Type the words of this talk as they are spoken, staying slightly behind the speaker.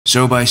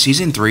So by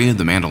Season 3 of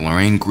The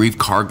Mandalorian, Greef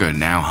Karga,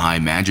 now High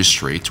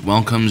Magistrate,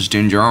 welcomes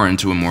Din Djarin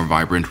to a more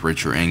vibrant,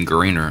 richer, and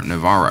greener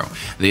Nevarro.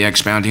 The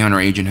ex-bounty hunter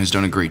agent has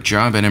done a great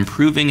job at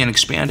improving and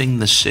expanding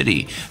the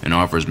city, and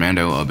offers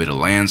Mando a bit of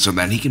land so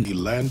that he can be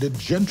landed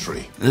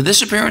gentry. The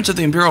disappearance of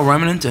the Imperial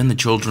Remnant and the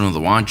Children of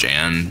the Watch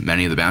and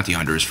many of the bounty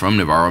hunters from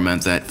Nevarro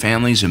meant that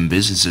families and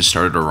businesses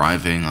started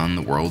arriving on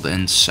the world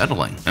and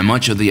settling. And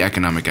much of the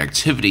economic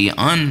activity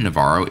on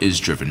Nevarro is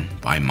driven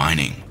by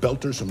mining.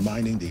 Belters are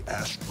mining the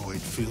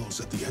asteroid fields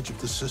at the edge of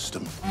the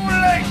system.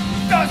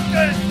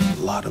 A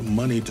lot of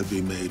money to be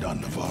made on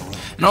Nevarro.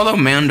 And although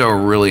Mando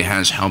really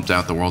has helped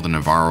out the world of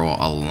Nevarro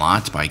a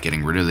lot by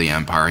getting rid of the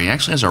Empire, he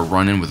actually has a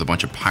run-in with a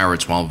bunch of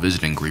pirates while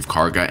visiting Greef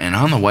Karga, and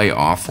on the way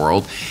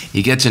off-world,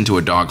 he gets into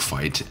a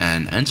dogfight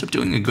and ends up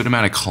doing a good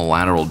amount of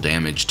collateral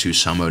damage to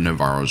some of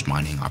Nevarro's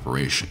mining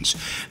operations.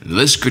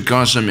 This could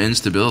cause some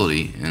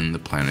instability in the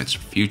planet's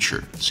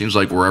future. Seems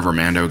like wherever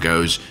Mando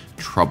goes,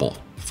 trouble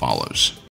follows.